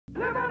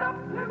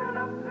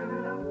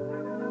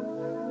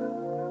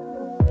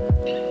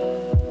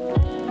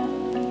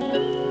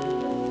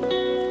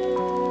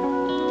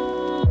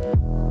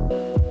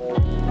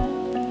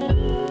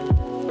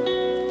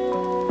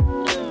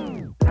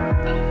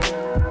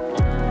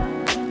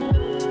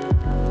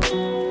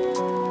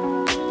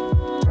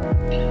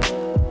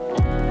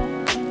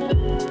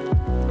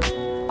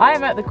I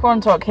am at the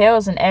Quantock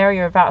Hills, an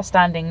area of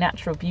outstanding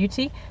natural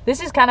beauty.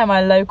 This is kind of my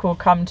local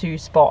come-to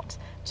spot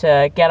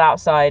to get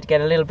outside,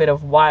 get a little bit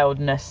of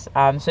wildness.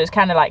 So it's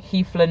kind of like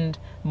heathland,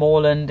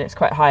 moorland, it's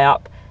quite high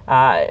up.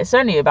 It's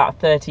only about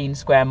 13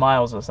 square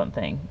miles or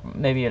something,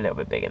 maybe a little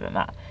bit bigger than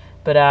that.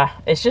 But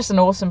it's just an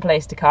awesome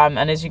place to come,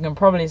 and as you can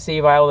probably see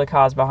by all the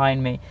cars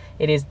behind me,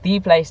 it is the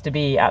place to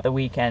be at the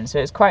weekend. So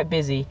it's quite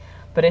busy,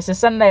 but it's a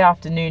Sunday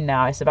afternoon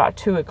now, it's about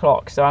 2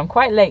 o'clock, so I'm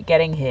quite late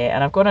getting here,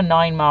 and I've got a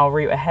 9-mile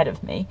route ahead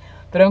of me.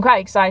 But I'm quite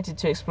excited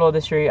to explore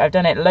this route. I've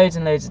done it loads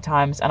and loads of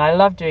times, and I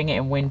love doing it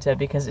in winter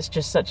because it's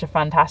just such a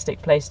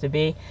fantastic place to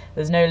be.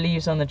 There's no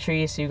leaves on the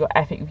trees, so you've got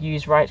epic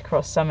views right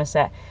across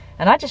Somerset,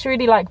 and I just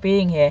really like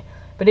being here.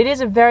 But it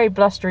is a very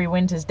blustery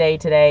winter's day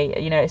today.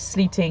 You know, it's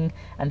sleeting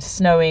and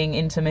snowing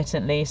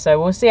intermittently,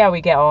 so we'll see how we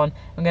get on.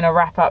 I'm going to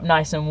wrap up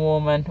nice and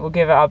warm and we'll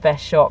give it our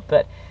best shot,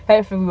 but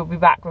hopefully we'll be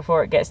back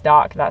before it gets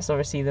dark. That's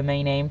obviously the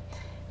main aim.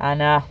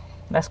 And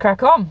let's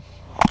crack on.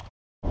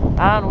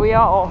 And we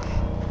are off.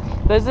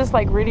 There's this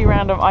like really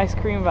random ice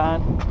cream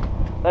van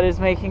that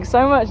is making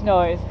so much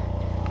noise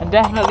and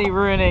definitely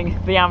ruining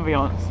the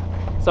ambience.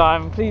 So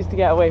I'm pleased to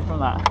get away from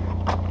that.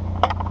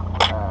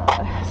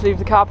 Let's leave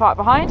the car park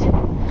behind.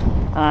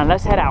 And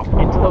let's head out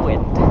into the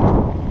wind.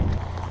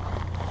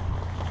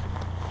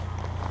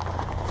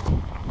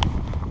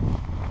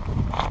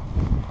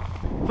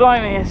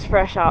 Blimey, it's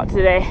fresh out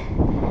today.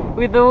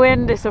 With the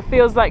wind, it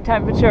feels like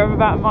temperature of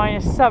about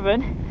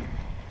 -7.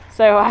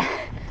 So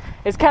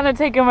it's kind of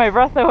taken my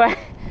breath away,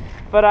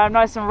 but I'm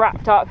nice and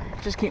wrapped up,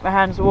 just keep my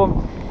hands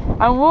warm.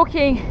 I'm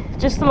walking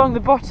just along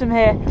the bottom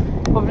here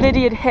of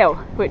Lydeard Hill,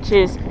 which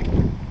is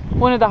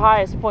one of the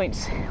highest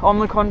points on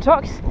the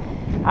Quantocks.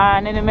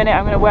 And in a minute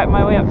I'm going to work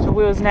my way up to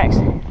Will's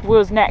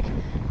Neck,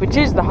 which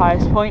is the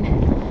highest point.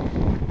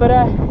 But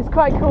it's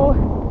quite cool.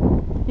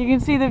 You can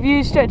see the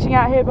view stretching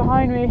out here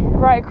behind me,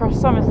 right across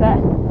Somerset.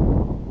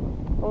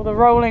 All the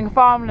rolling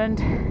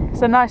farmland.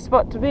 It's a nice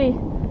spot to be.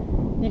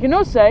 You can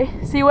also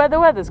see where the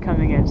weather's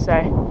coming in,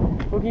 so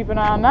we'll keep an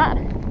eye on that.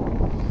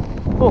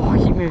 Oh,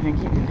 keep moving,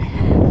 keep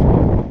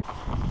moving.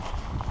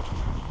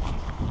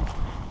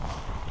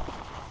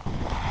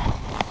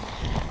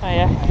 Oh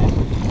yeah.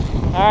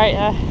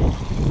 Alright,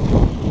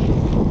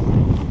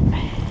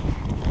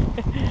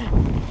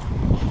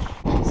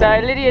 so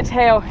Lydeard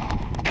Hill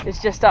is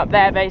just up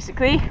there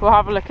basically. We'll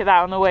have a look at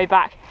that on the way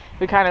back.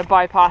 We kind of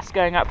bypass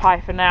going up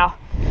high for now,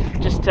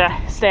 just to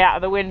stay out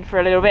of the wind for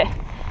a little bit.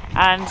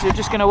 And we're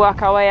just going to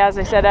work our way, as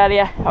I said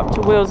earlier, up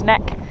to Will's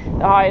Neck,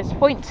 the highest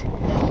point.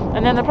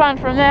 And then the plan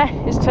from there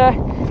is to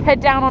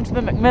head down onto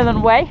the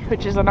Macmillan Way,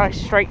 which is a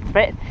nice straight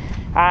bit,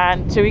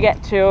 and so we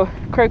get to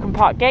Crocombe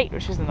Park Gate,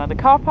 which is another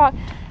car park,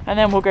 and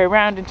then we'll go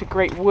round into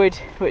Great Wood,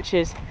 which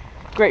is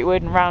Great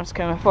Wood and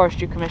Ramscombe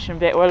Forestry Commission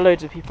bit where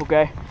loads of people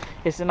go.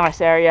 It's a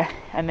nice area,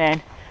 and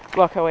then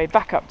work our way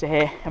back up to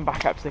here and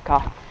back up to the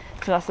car.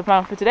 So that's the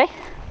plan for today.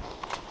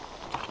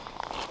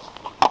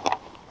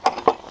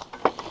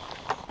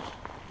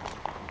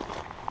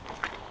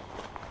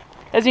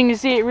 As you can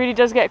see, it really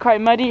does get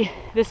quite muddy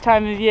this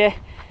time of year.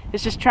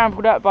 It's just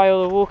trampled up by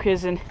all the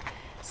walkers and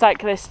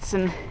cyclists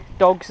and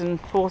dogs and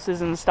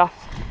horses and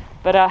stuff.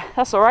 But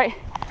that's alright.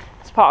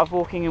 It's part of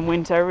walking in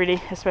winter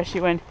really,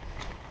 especially when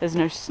there's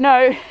no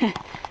snow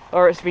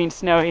or it's been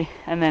snowy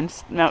and then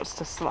melts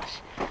to slush.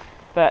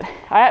 But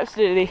I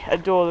absolutely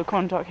adore the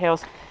Quantock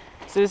Hills.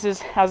 So this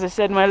is, as I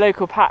said, my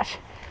local patch.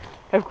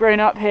 I've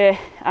grown up here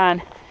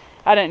and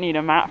I don't need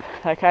a map.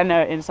 Like, I know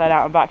it inside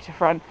out and back to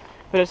front,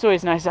 but it's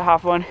always nice to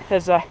have one.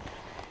 There's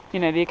you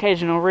know, the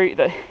occasional route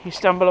that you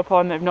stumble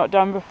upon that I've not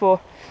done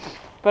before.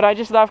 But I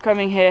just love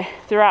coming here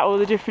throughout all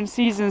the different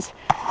seasons.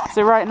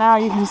 So right now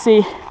you can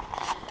see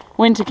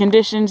winter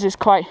conditions is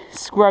quite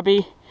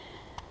scrubby.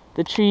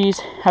 The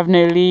trees have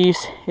no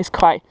leaves. It's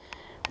quite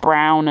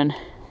brown and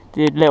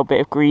a little bit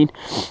of green.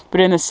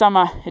 But in the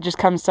summer it just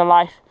comes to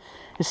life.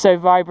 It's so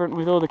vibrant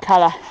with all the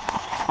colour.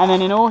 And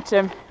then in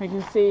autumn we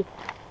can see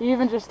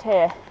even just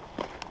here,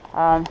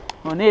 well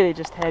nearly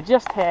just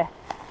here,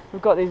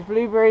 we've got these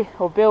blueberry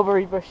or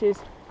bilberry bushes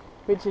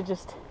which are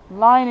just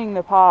lining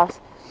the paths,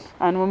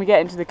 and when we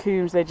get into the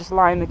combes they just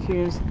line the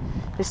combes.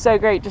 It's so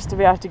great just to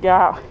be able to go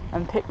out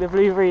and pick the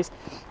blueberries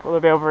or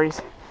the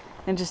bilberries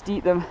and just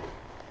eat them.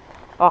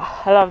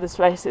 Oh, I love this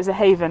place. It's a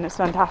haven. It's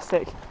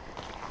fantastic.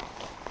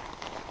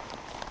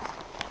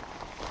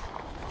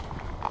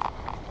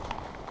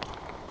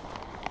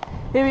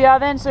 Here we are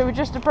then, so we're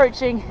just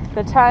approaching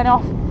the turn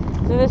off.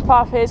 So this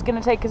path here is going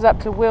to take us up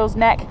to Will's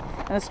Neck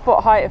and a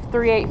spot height of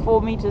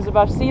 384 metres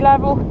above sea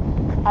level,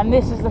 and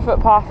this is the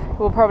footpath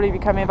we'll probably be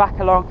coming back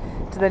along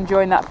to then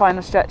join that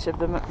final stretch of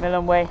the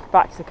Macmillan Way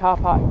back to the car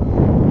park.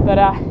 But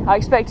I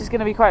expect it's going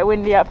to be quite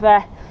windy up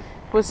there.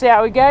 We'll see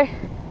how we go.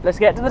 Let's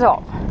get to the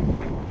top.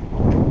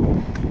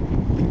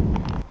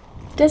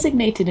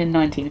 Designated in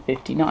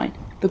 1959,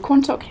 the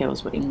Quantock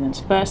Hills were England's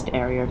first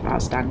area of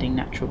outstanding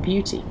natural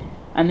beauty,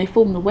 and they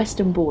form the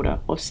western border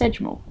of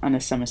Sedgemoor and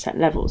the Somerset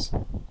Levels.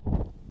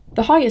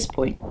 The highest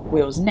point,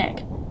 Will's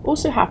Neck,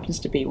 also happens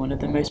to be one of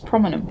the most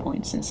prominent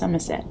points in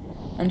Somerset,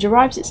 and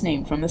derives its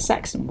name from the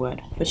Saxon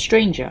word for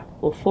stranger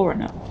or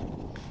foreigner.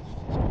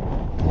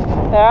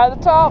 They're at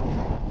the top.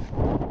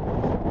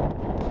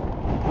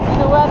 See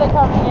the weather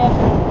coming in.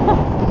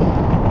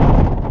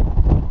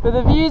 But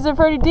the views are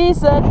pretty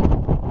decent.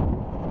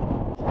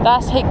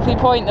 That's Hickley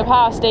Point, the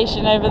power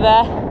station over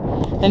there,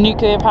 the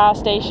nuclear power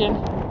station.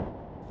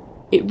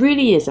 It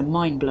really is a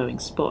mind-blowing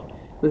spot,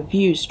 with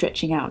views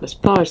stretching out as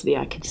far as the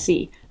eye can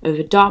see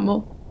over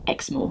Dartmoor,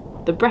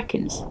 Exmoor, the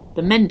Brecons,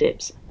 the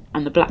Mendips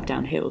and the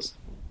Blackdown Hills.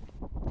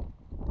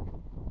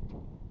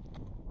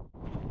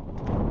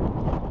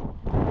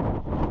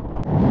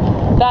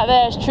 That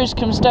there is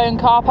Truscombe Stone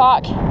car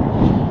park,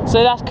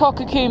 so that's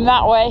Cockacombe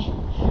that way.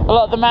 A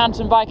lot of the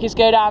mountain bikers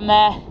go down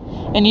there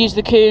and use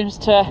the combes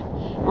to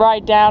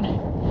ride down,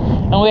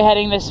 and we're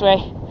heading this way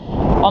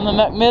on the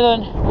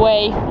Macmillan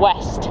Way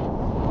west.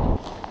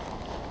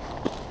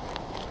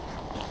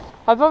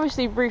 I've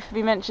obviously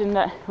briefly mentioned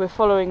that we're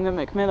following the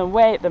Macmillan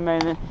Way at the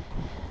moment,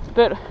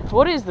 but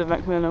what is the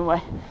Macmillan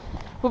Way?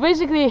 Well,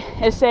 basically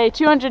it's a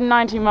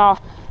 290-mile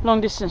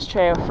long distance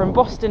trail from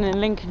Boston in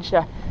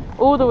Lincolnshire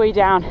all the way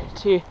down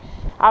to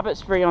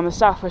Abbotsbury on the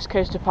southwest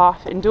coastal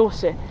path in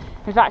Dorset.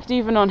 In fact,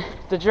 even on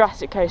the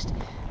Jurassic Coast,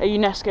 a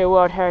UNESCO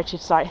World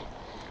Heritage Site.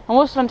 And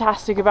what's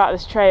fantastic about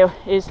this trail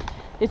is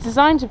it's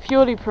designed to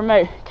purely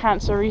promote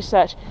cancer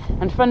research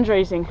and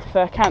fundraising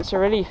for cancer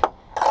relief.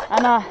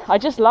 And I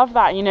just love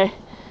that, you know.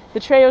 The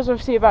trail's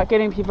obviously about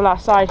getting people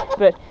outside,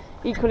 but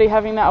equally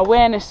having that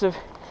awareness of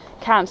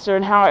cancer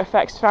and how it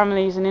affects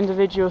families and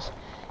individuals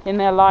in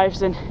their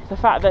lives, and the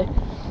fact that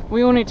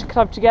we all need to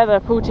club together,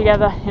 pull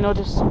together in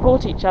order to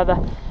support each other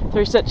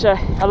through such a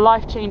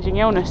life-changing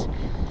illness.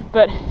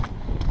 But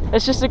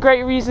it's just a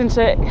great reason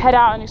to head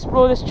out and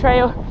explore this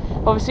trail.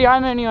 Obviously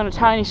I'm only on a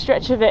tiny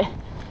stretch of it,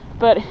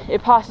 but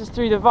it passes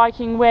through the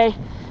Viking Way,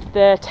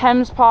 the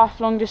Thames Path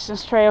long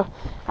distance trail,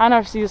 and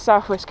obviously the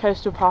southwest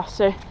coastal path.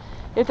 So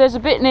if there's a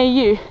bit near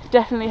you,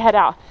 definitely head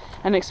out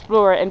and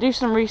explore it and do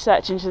some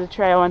research into the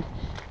trail and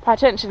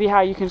potentially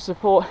how you can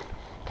support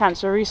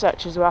cancer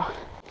research as well.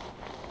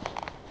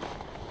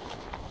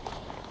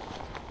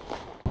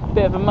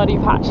 Bit of a muddy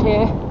patch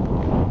here.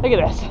 Look at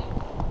this.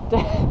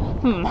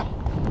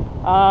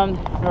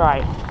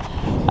 Right,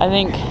 I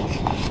think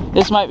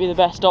this might be the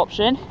best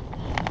option.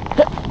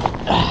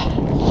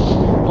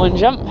 One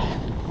jump,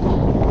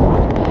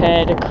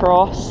 head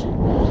across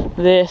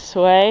this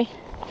way.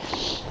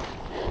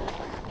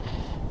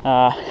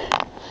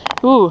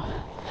 Ooh,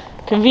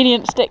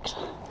 convenient sticks.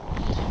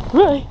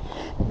 Right.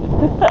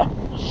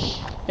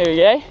 Here we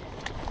go.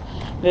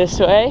 This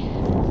way.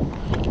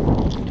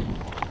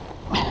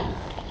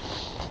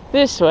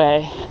 This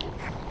way.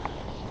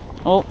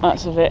 Oh,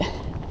 that's a bit.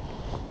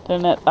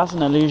 Don't know, that's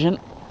an illusion.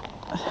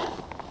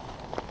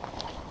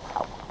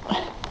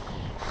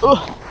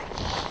 Oh.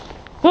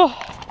 Oh.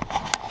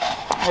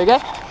 There we go.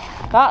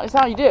 That is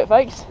how you do it,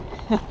 folks.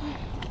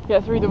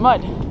 Get through the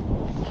mud.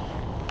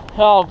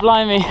 Oh,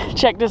 blimey.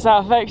 Check this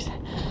out, folks.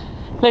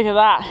 Look at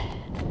that.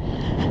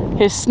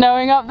 It's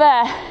snowing up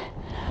there.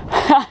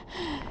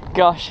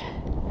 Gosh.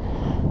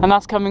 And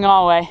that's coming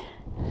our way.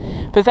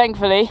 But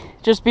thankfully,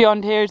 just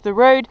beyond here is the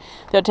road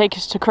that'll take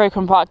us to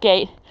Crocombe Park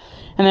Gate.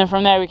 And then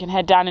from there we can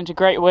head down into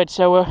Great Wood,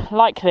 so we'll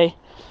likely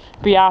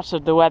be out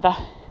of the weather,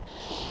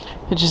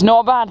 which is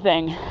not a bad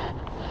thing.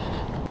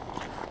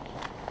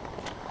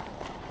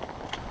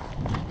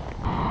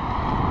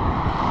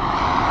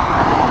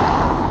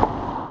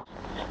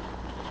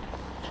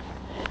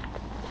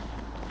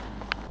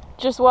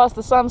 Just whilst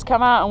the sun's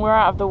come out and we're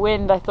out of the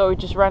wind, I thought we'd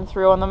just run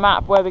through on the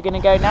map where we're going to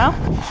go now.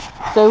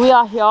 So we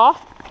are here,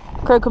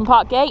 Crocombe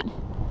Park Gate.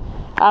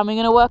 We're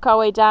going to work our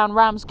way down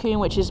Ramscombe,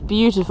 which is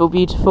beautiful,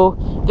 beautiful,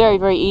 very,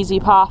 very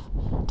easy path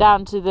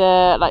down to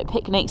the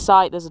picnic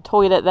site. There's a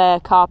toilet there,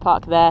 car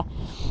park there.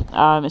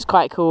 It's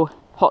quite a cool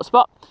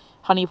hotspot,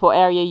 honeypot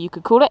area you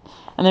could call it.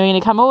 And then we're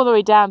going to come all the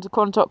way down to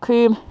Quantock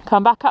Hills,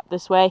 come back up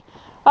this way,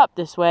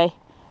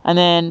 and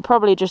then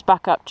probably just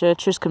back up to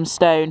Truscombe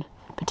Stone,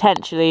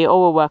 potentially, or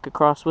we'll work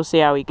across. We'll see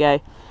how we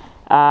go.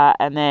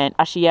 And then,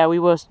 actually, yeah, we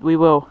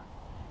will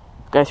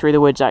go through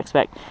the woods, I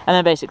expect, and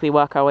then basically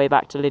work our way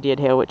back to Lydeard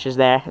Hill, which is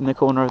there in the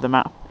corner of the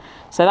map.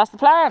 So that's the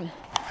plan.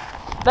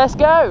 Let's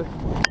go.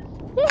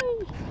 Yay.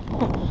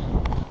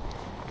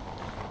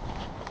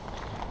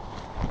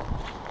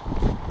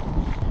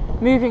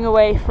 Moving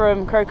away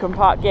from Crocombe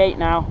Park Gate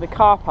now, the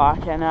car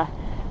park, and I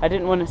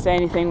didn't want to say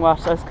anything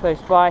whilst I was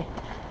close by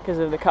because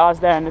of the cars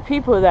there and the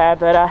people there,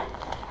 but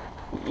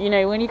you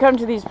know, when you come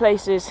to these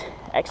places,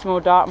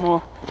 Exmoor,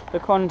 Dartmoor, the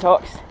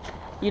Quantocks,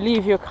 you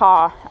leave your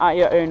car at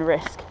your own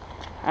risk.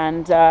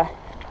 And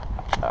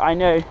I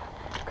know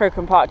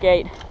Crocombe Park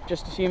Gate,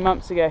 just a few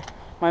months ago,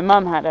 my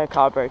mum had her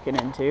car broken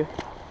into,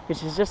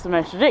 which is just the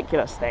most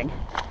ridiculous thing,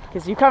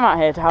 because you come out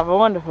here to have a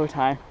wonderful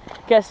time,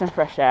 get some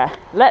fresh air,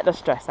 let the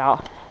stress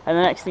out, and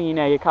the next thing you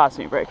know, your car's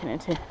been broken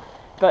into.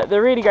 But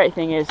the really great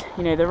thing is,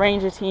 you know, the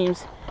ranger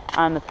teams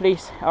and the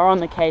police are on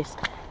the case,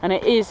 and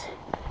it is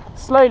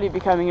slowly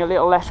becoming a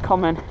little less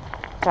common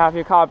to have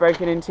your car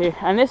broken into.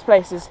 And this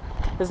place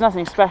there's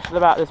nothing special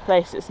about this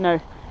place. It's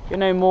no you're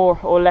no more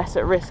or less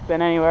at risk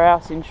than anywhere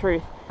else in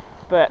truth.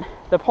 But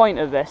the point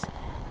of this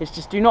is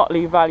just do not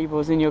leave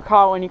valuables in your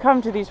car when you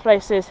come to these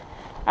places.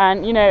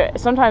 And you know,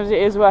 sometimes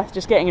it is worth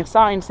just getting a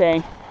sign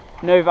saying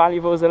no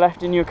valuables are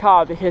left in your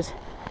car, because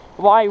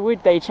why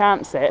would they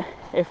chance it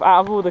if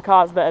out of all the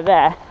cars that are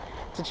there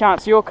to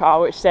chance your car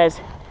which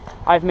says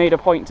I've made a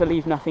point to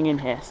leave nothing in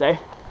here? So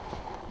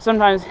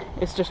sometimes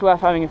it's just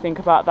worth having a think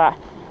about that,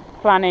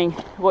 planning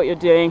what you're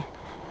doing.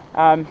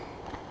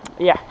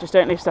 Yeah, just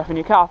don't leave stuff in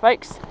your car,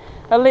 folks.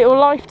 A little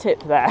life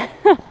tip there.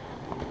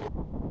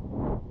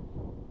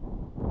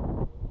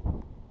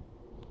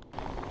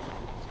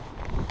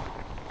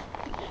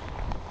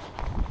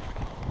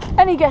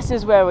 Any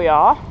guesses where we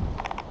are?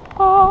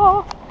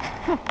 Oh.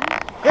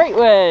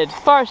 Greatwood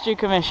Forestry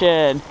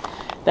Commission.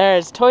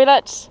 There's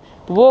toilets,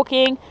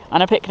 walking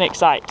and a picnic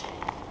site.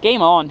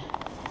 Game on.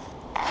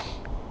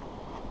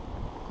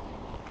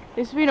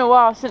 It's been a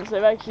while since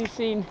I've actually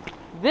seen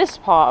this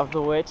part of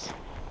the woods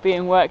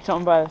being worked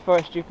on by the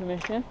Forestry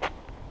Commission.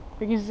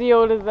 You can see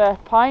all of the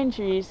pine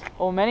trees,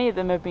 or many of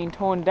them, have been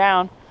torn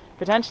down.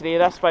 Potentially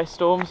that's by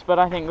storms, but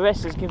I think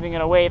this is giving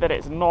it away that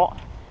it's not.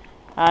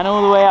 And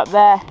all the way up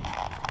there,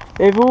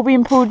 they've all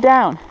been pulled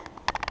down.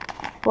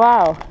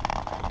 Wow.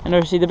 And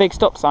obviously the big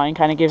stop sign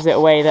kind of gives it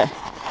away that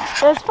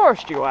there's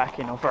forestry work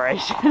in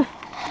operation.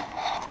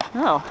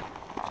 Oh,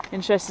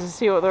 interested to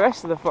see what the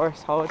rest of the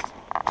forest holds.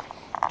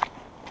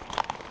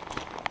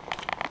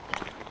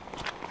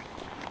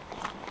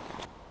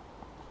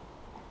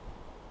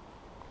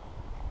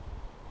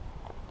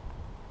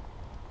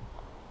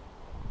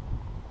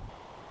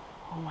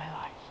 Oh my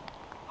life.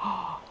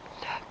 Oh,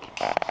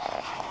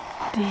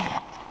 look.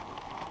 Dear.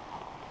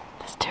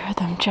 There's two of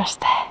them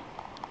just there.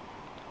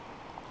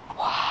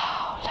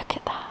 Wow, look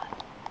at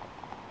that.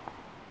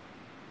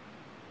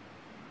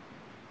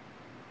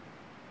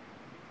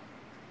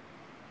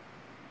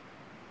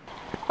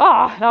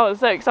 Ah, that was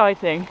so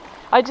exciting.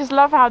 I just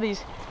love how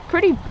these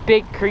pretty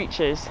big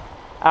creatures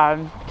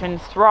can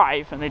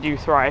thrive, and they do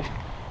thrive,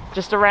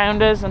 just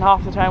around us, and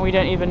half the time we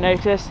don't even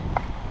notice.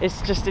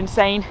 It's just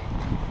insane.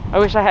 I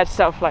wish I had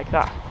stuff like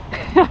that.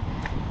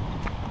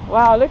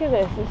 Wow, look at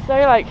this. It's so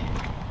like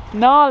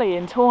gnarly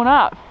and torn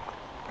up.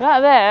 That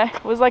there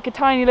was like a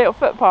tiny little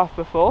footpath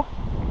before.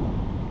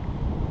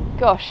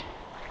 Gosh.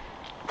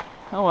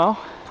 Oh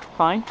well,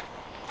 fine.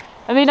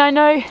 I mean, I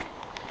know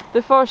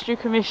the Forestry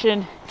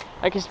Commission,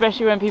 like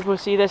especially when people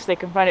see this, they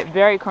can find it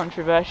very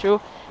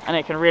controversial and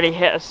it can really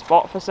hit a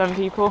spot for some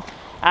people.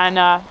 And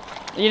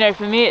you know,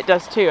 for me it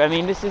does too. I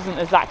mean, this isn't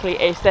exactly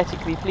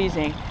aesthetically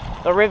pleasing.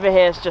 The river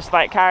here is just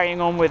like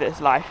carrying on with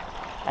its life,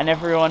 and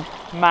everyone,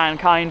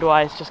 mankind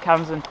wise, just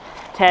comes and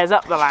tears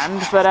up the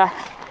land. But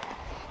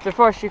the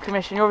Forestry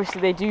Commission,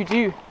 obviously they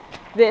do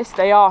this.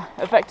 They are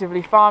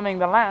effectively farming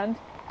the land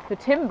for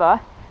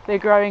timber. They're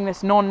growing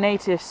this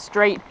non-native,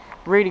 straight,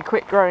 really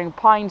quick growing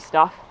pine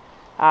stuff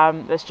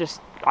that's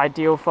just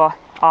ideal for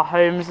our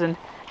homes and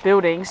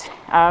buildings.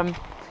 And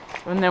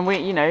then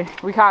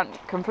we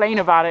can't complain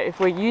about it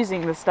if we're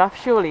using the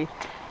stuff, surely.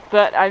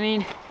 But I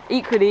mean,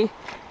 equally,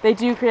 they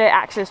do create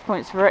access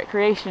points for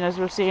recreation, as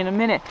we'll see in a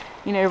minute.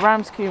 You know,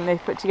 Ramscombe, they've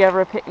put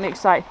together a picnic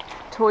site,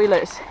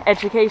 toilets,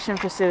 education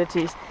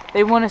facilities.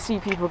 They want to see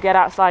people get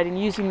outside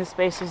and using the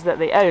spaces that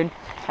they own,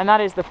 and that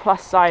is the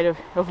plus side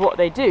of what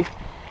they do.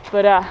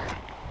 But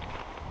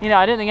you know,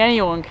 I don't think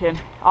anyone can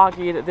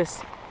argue that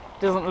this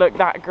doesn't look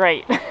that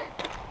great,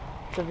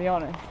 to be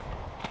honest.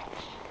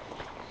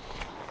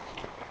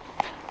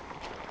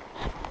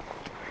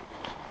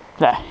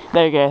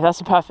 There we go, that's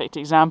a perfect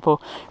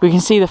example. We can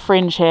see the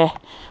fringe here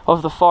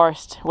of the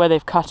forest where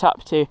they've cut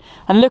up to,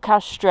 and look how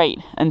straight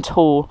and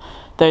tall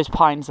those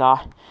pines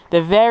are.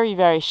 They're very,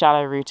 very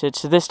shallow rooted,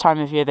 so this time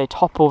of year they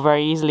topple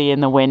very easily in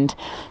the wind.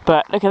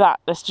 But look at that,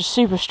 that's just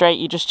super straight.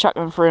 You just chuck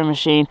them through a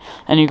machine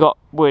and you've got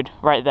wood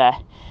right there.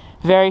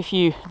 Very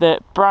few, the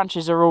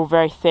branches are all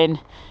very thin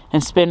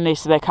and spindly,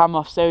 so they come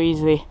off so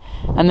easily,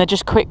 and they're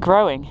just quick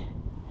growing.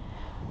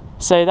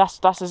 So that's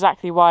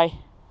exactly why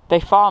they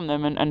farm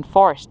them and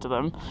forest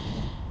them,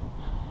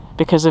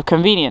 because of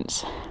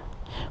convenience.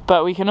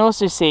 But we can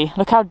also see,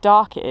 look how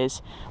dark it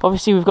is.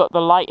 Obviously we've got the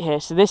light here,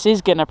 so this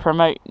is going to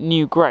promote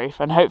new growth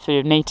and hopefully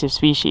of native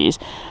species.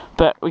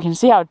 But we can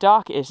see how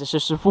dark it is. It's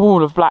just a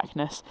wall of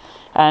blackness,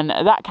 and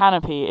that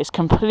canopy is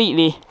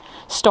completely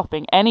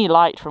stopping any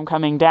light from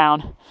coming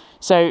down.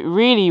 So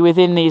really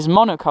within these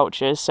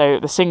monocultures, so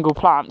the single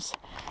plants,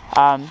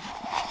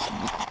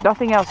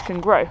 nothing else can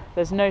grow.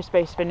 There's no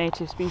space for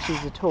native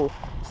species at all.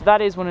 So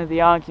that is one of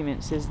the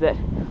arguments, is that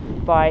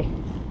by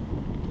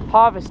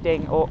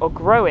harvesting or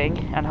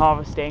growing and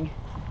harvesting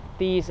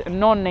these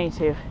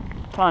non-native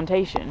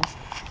plantations,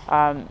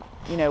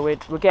 you know,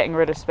 we're getting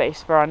rid of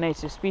space for our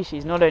native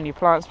species, not only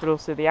plants but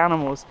also the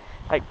animals.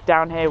 Like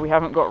down here we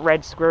haven't got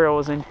red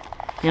squirrels, and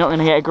you're not going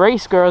to get grey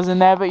squirrels in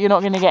there, but you're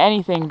not going to get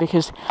anything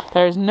because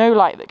there is no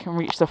light that can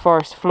reach the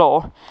forest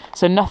floor,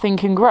 so nothing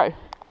can grow.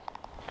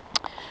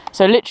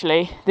 So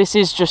literally this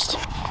is just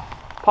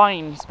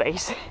pine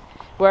space,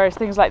 whereas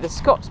things like the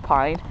Scots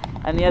pine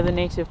and the other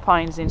native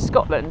pines in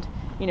Scotland,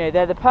 you know,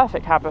 they're the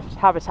perfect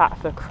habitat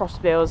for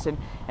crossbills and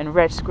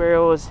red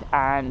squirrels,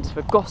 and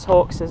for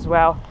goshawks as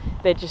well.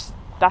 They're just,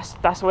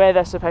 that's where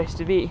they're supposed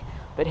to be.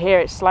 But here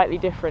it's slightly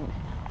different.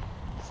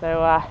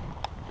 So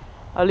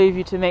I'll leave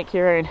you to make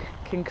your own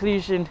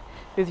conclusion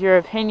with your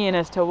opinion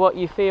as to what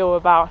you feel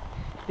about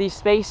these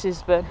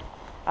spaces. But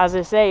as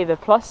I say, the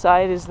plus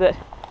side is that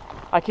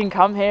I can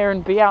come here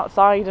and be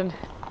outside and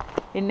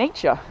in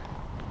nature,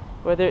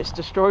 whether it's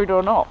destroyed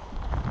or not.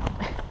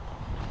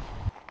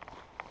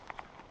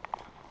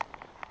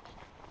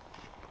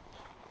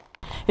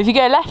 If you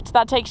go left,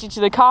 that takes you to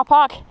the car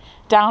park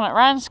down at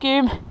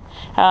Ranscombe,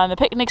 and the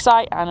picnic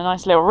site and a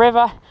nice little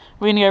river.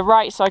 We're going to go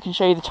right so I can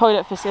show you the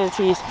toilet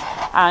facilities,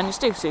 and you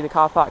still see the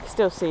car park,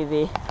 still see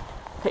the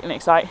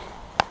picnic site,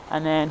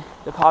 and then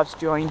the paths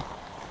join,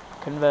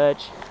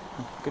 converge,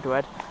 good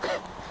word,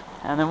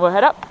 and then we'll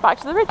head up back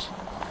to the ridge.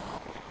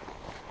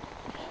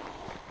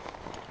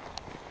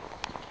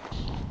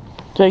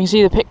 So you can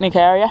see the picnic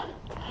area,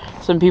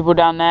 some people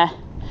down there,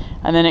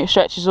 and then it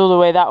stretches all the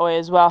way that way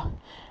as well.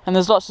 And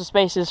there's lots of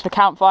spaces for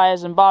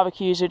campfires and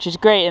barbecues, which is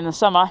great in the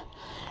summer.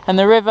 And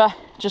the river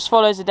just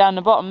follows it down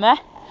the bottom there.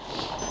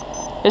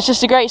 It's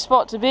just a great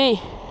spot to be.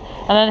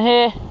 And then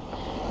here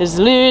is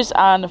the loos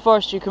and the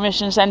Forestry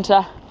Commission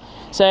Centre.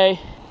 So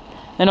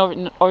they're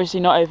obviously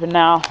not open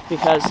now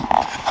because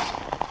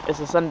it's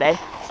a Sunday,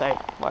 so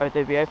why would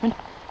they be open?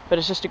 But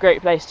it's just a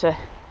great place to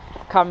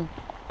come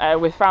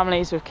with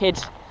families, with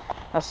kids.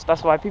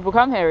 That's why people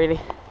come here, really.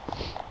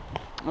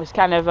 It's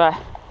kind of a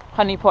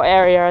honeypot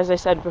area, as I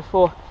said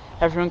before.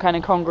 Everyone kind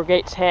of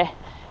congregates here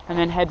and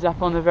then heads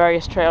up on the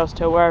various trails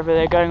to wherever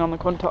they're going on the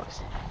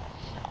Quantocks.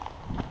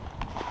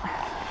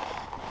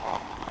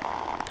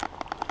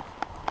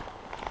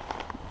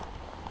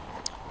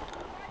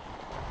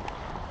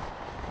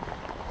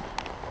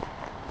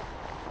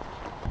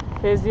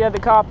 Here's the other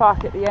car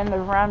park at the end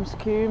of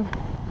Ranscombe,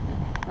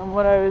 and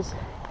what I was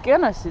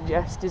gonna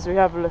suggest is we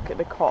have a look at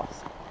the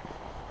cost,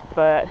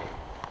 but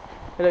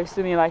it looks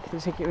to me like the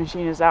ticket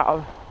machine is out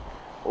of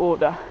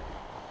order.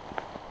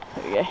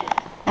 There we go.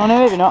 Oh no,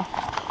 maybe not.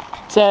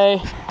 So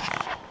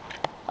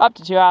up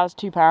to 2 hours,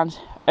 £2.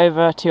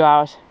 Over 2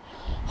 hours,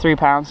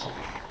 £3.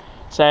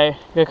 So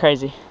go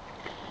crazy.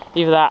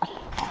 Either that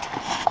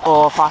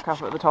or park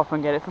up at the top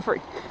and get it for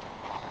free.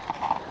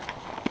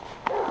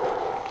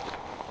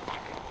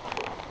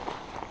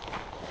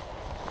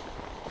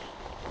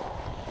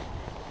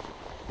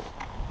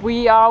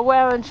 We are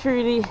well and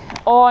truly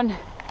on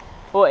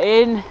or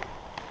in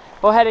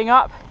or heading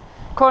up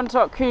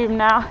Quantock Hills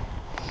now.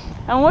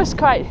 And what's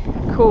quite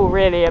cool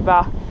really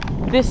about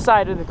this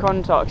side of the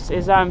Quantocks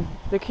is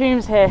the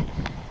combes here,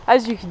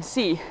 as you can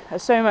see, are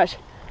so much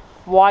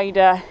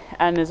wider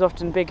and there's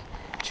often big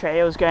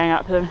trails going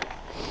up them.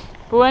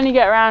 But when you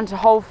get around to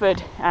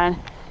Holford and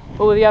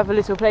all the other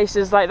little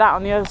places like that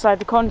on the other side of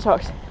the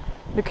Quantocks,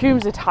 the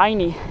combes are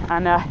tiny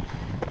and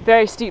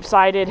very steep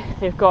sided.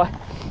 They've got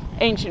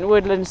ancient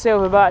woodland,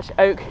 silver birch,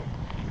 oak,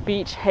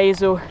 beech,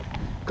 hazel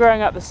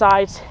growing up the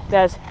sides.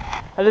 There's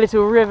a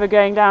little river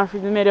going down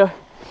through the middle,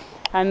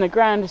 and the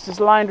ground is just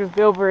lined with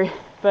bilberry.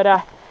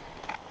 But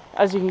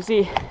as you can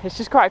see, it's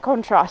just quite a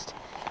contrast.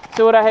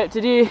 So what I hope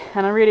to do,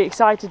 and I'm really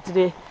excited to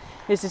do,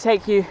 is to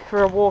take you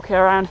for a walk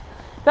around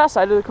that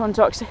side of the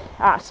Quantocks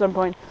at some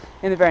point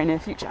in the very near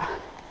future.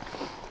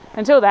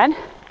 Until then,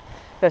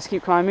 let's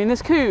keep climbing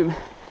this combe.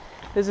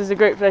 This is a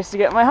great place to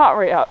get my heart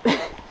rate up.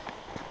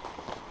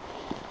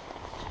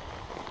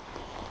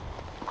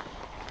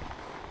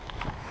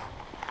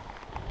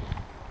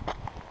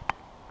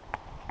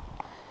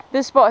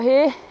 This spot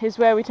here is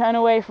where we turn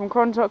away from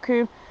Quantock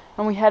Hills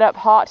and we head up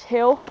Hart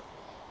Hill.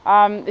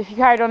 If you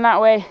carried on that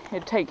way,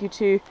 it'd take you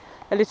to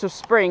a little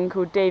spring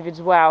called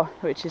David's Well,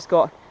 which has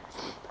got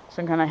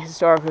some kind of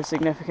historical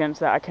significance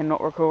that I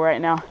cannot recall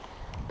right now.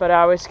 But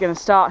we're just going to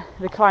start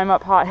the climb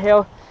up Hart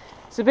Hill.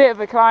 It's a bit of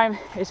a climb.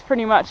 It's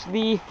pretty much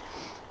the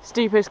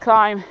steepest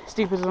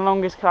and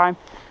longest climb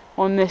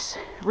on this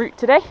route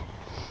today.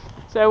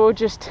 So we'll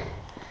just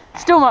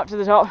storm up to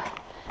the top,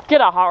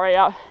 get our heart rate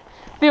up,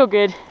 feel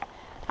good,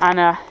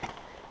 and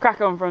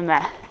crack on from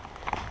there.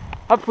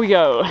 Up we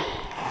go.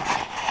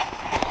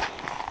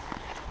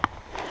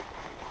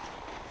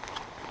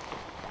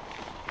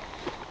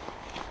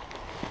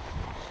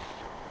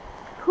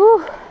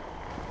 Whew.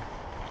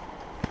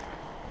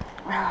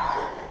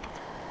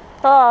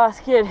 Oh,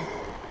 that's good.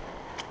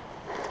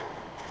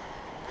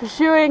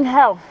 Pursuing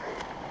health.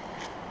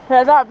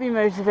 Let that be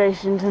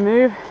motivation to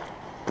move.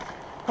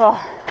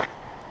 Oh,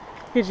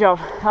 good job.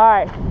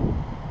 Alright,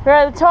 we're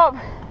at the top.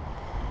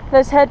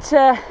 Let's head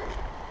to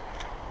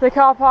the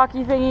car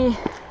parky thingy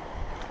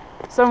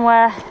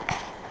somewhere.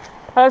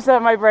 I just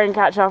let my brain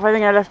catch up. I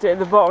think I left it at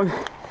the bottom.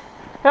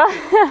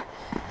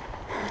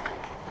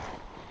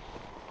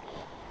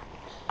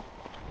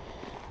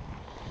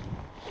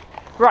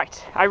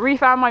 Right, I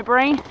refound my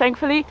brain,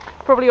 thankfully.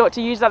 Probably ought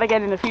to use that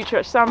again in the future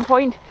at some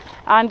point.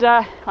 And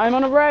I'm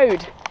on a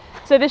road.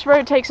 So this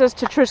road takes us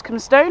to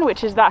Truscombe,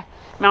 which is that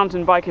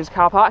mountain bikers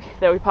car park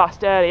that we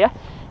passed earlier.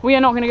 We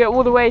are not going to go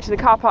all the way to the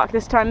car park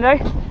this time though.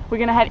 we're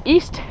going to head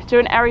east to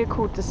an area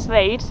called the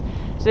Slades.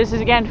 So this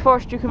is again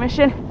Forestry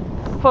Commission.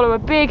 Follow a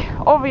big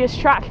obvious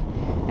track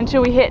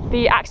until we hit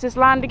the access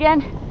land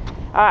again,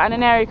 and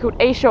an area called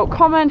Ashot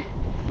Common.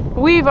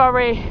 Weave our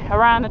way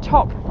around the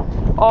top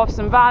of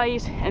some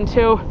valleys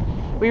until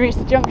we reach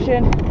the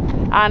junction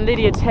and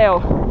Lydeard's Hill.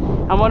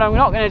 And what I'm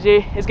not going to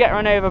do is get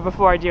run over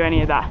before I do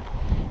any of that.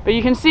 But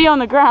you can see on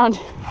the ground,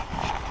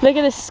 look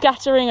at this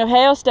scattering of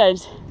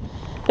hailstones.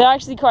 They're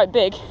actually quite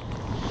big.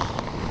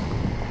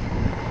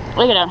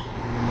 Look at them.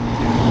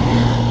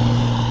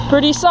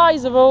 Pretty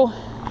sizable.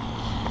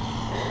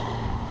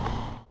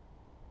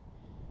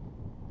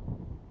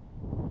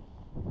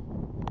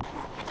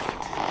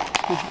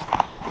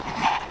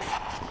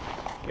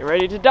 Get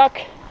ready to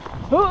duck.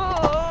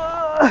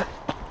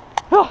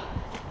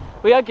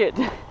 We are good.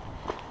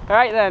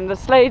 Alright then, the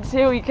Slades,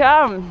 here we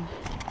come.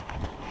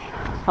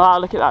 Wow,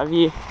 look at that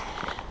view.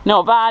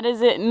 Not bad,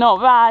 is it?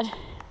 Not bad.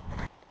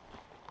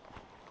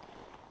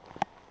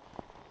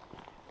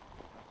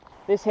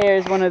 This here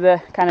is one of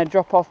the kind of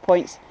drop-off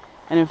points,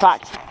 and in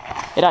fact,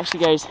 it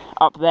actually goes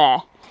up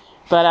there.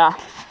 But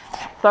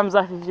thumbs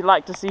up if you'd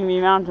like to see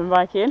me mountain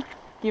biking.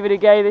 Give it a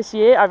go this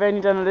year. I've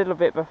only done a little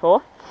bit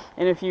before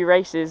in a few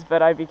races,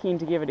 but I'd be keen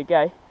to give it a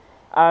go.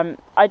 I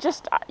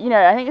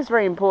think it's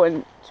very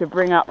important to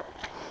bring up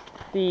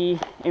the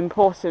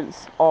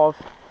importance of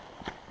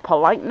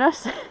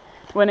politeness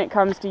when it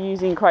comes to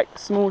using quite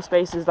small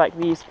spaces like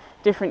these.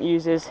 Different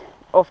users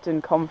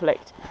often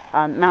conflict.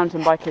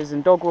 Mountain bikers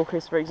and dog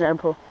walkers, for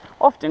example,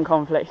 often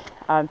conflict.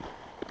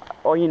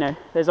 Or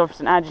there's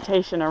often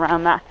agitation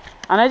around that.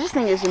 And I just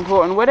think it's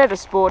important, whatever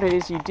sport it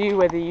is you do,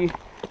 whether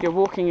you're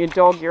walking your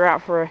dog, you're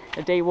out for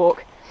a day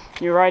walk,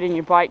 you're riding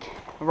your bike,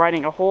 or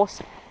riding a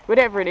horse,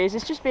 whatever it is,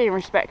 it's just being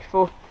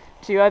respectful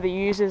to other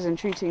users and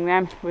treating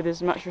them with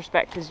as much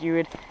respect as you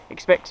would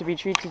expect to be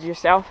treated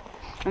yourself.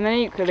 And then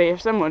equally,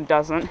 if someone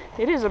doesn't,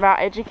 it is about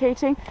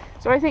educating.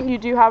 So I think you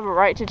do have a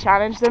right to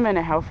challenge them in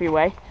a healthy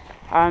way,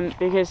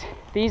 because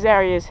these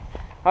areas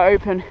are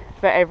open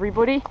for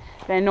everybody.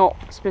 They're not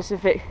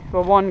specific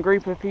for one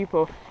group of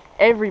people.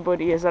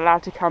 Everybody is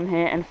allowed to come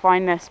here and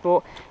find their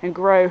sport and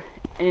grow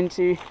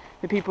into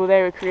the people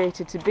they were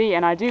created to be.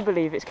 And I do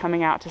believe it's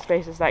coming out to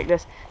spaces like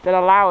this that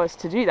allow us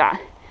to do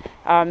that.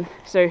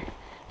 So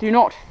do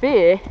not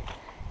fear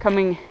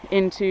coming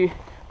into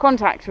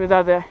contact with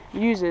other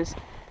users,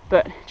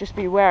 but just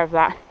be aware of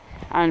that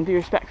and be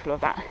respectful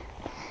of that.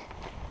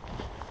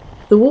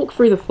 The walk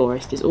through the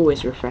forest is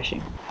always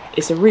refreshing.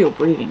 It's a real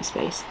breathing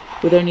space,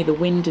 with only the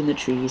wind and the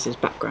trees as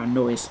background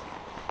noise.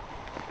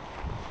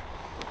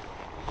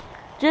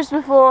 Just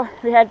before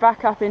we head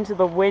back up into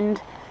the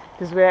wind,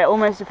 because we're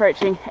almost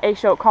approaching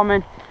Ashot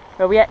Common,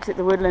 where we exit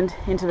the woodland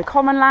into the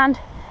common land,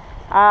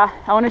 I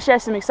want to share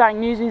some exciting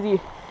news with you.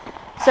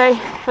 So,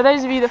 for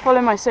those of you that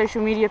follow my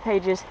social media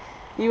pages,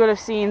 you will have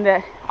seen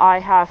that I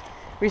have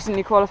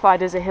recently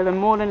qualified as a hill and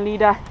moorland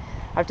leader.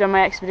 I've done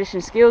my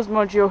expedition skills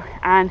module,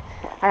 and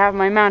I have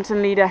my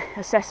mountain leader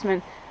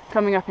assessment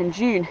coming up in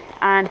June.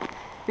 And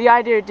the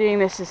idea of doing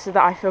this is so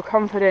that I feel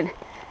confident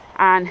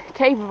and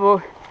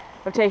capable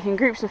of taking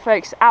groups of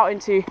folks out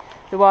into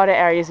the wilder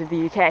areas of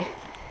the UK.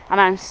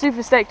 And I'm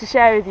super stoked to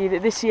share with you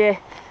that this year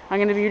I'm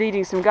going to be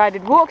leading some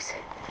guided walks.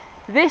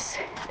 This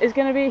is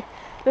going to be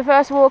the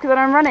first walk that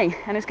I'm running,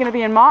 and it's going to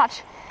be in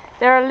March.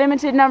 There are a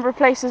limited number of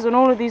places on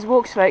all of these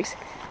walks, folks,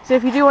 so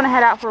if you do want to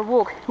head out for a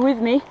walk with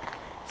me,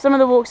 some of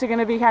the walks are going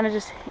to be kind of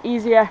just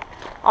easier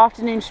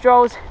afternoon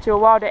strolls to a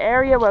wilder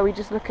area where we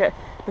just look at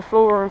the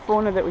flora and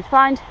fauna that we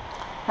find,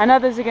 and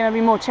others are going to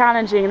be more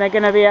challenging. They're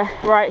going to be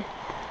right,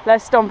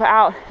 let's stomp it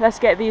out, let's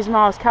get these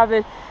miles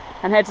covered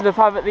and head to the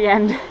pub at the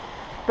end.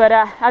 But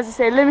as I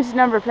say, a limited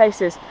number of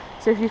places,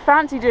 so if you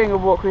fancy doing a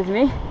walk with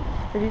me,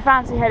 if you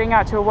fancy heading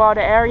out to a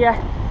wilder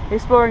area,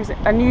 exploring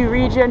a new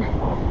region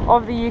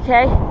of the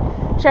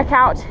UK, check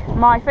out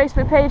my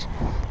Facebook page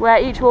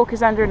where each walk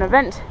is under an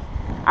event,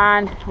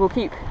 and we'll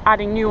keep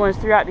adding new ones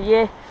throughout the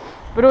year.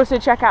 But also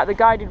check out the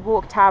guided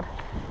walk tab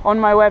on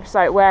my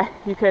website where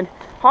you can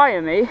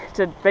hire me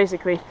to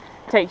basically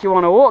take you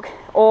on a walk,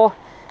 or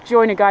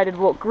join a guided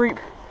walk group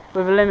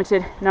with a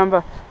limited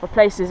number of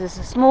places. It's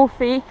a small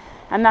fee,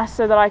 and that's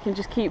so that I can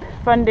just keep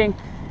funding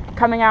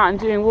coming out and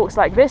doing walks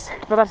like this.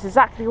 But that's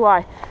exactly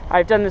why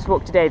I've done this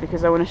walk today,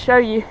 because I want to show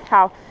you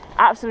how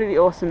absolutely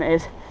awesome it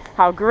is,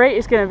 how great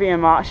it's going to be in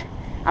March,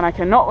 and I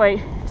cannot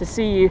wait to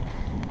see you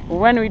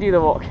when we do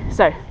the walk.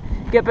 So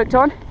get booked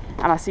on,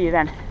 and I'll see you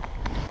then.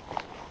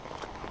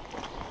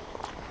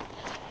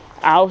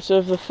 Out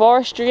of the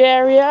forestry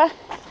area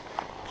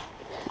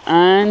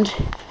and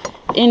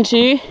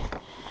into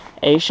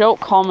Ashot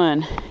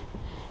Common.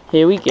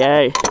 Here we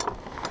go.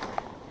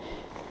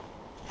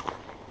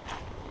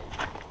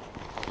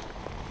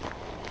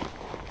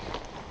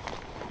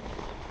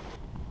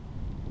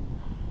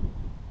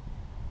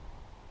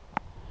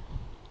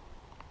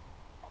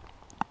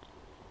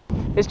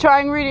 It's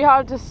trying really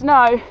hard to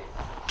snow.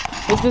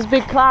 There's this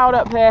big cloud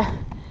up here,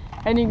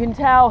 and you can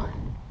tell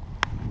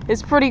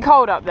it's pretty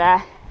cold up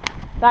there.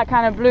 That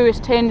kind of bluish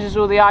tinge is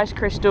all the ice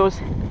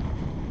crystals,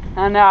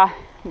 and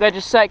they're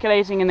just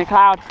circulating in the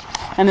cloud.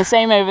 And the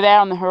same over there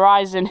on the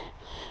horizon,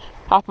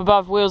 up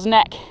above Will's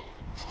neck.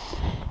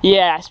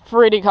 Yeah, it's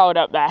pretty cold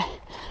up there.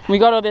 We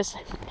got all this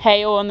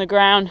hail on the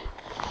ground.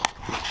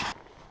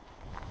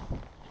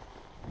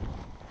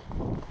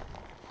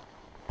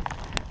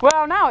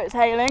 Well, now it's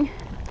hailing.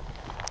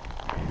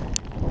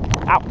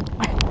 Ow.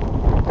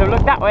 Don't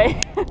look that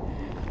way.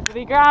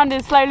 The ground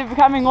is slowly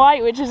becoming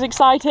white, which is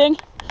exciting.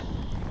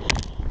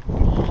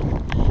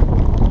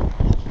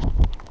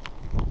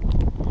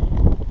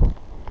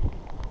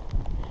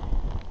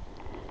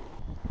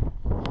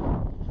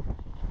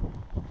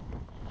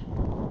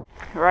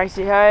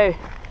 Righty ho,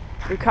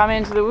 we've come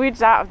into the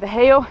woods out of the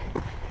hail,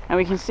 and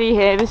we can see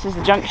here, this is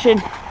the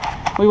junction.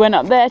 We went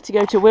up there to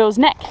go to Will's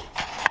neck,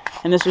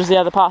 and this was the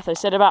other path I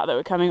said about that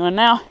we're coming on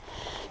now.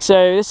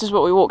 So this is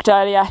what we walked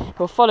earlier.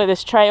 We'll follow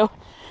this trail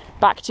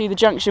back to the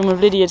junction with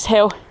Lydeard's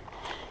hill,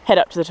 head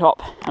up to the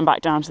top and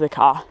back down to the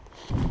car.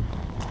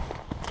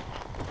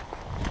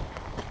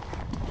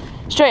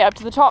 Straight up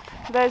to the top.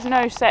 There's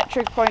no set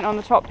trig point on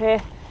the top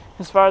here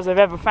as far as I've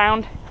ever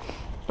found,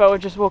 but we'll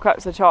just walk up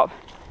to the top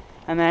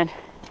and then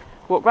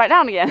walk right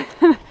down again.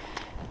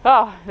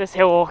 Oh, this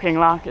hill walking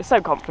lark, it's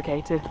so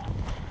complicated.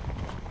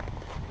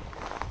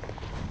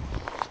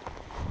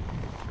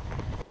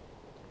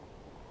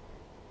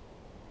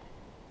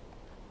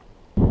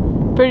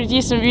 Pretty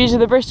decent views of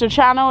the Bristol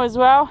Channel as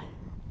well.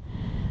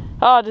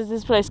 Oh, does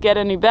this place get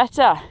any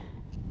better?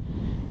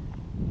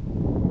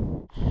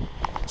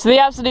 So the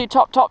absolute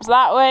top's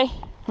that way.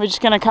 We're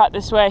just going to cut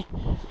this way,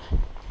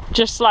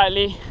 just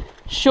slightly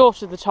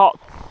short of the top,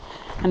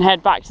 and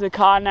head back to the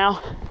car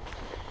now.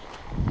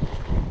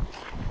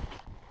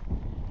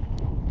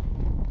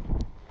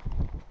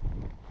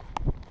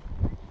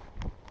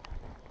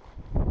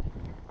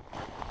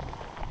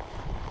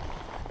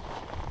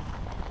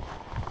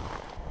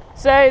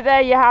 So there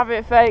you have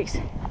it, folks.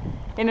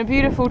 In a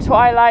beautiful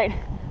twilight,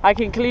 I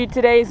conclude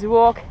today's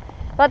walk.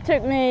 That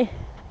took me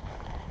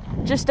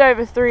just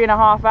over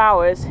 3.5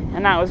 hours,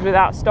 and that was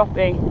without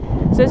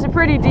stopping. So it's a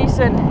pretty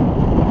decent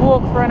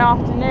walk for an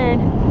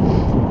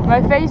afternoon.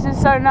 My face is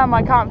so numb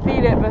I can't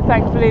feel it, but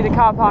thankfully the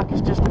car park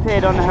has just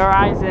appeared on the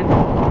horizon.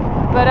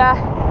 But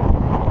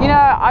you know,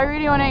 I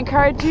really want to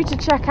encourage you to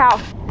check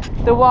out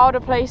the wilder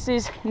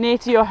places near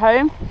to your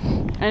home.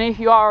 And if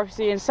you are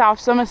obviously in South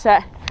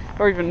Somerset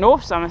or even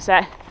North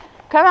Somerset,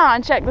 come out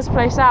and check this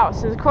place out.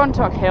 So the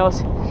Quantock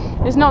Hills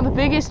is not the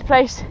biggest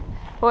place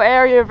or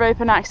area of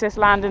open access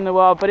land in the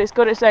world, but it's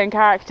got its own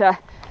character.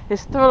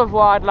 It's full of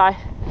wildlife.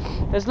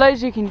 There's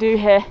loads you can do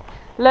here,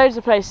 loads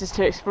of places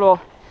to explore,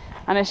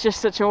 and it's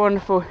just such a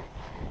wonderful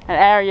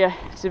area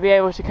to be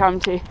able to come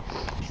to.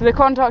 So the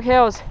Quantock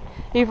Hills,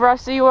 either I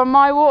see you on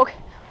my walk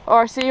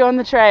or I see you on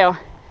the trail.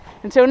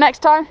 Until next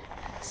time,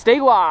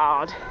 stay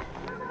wild.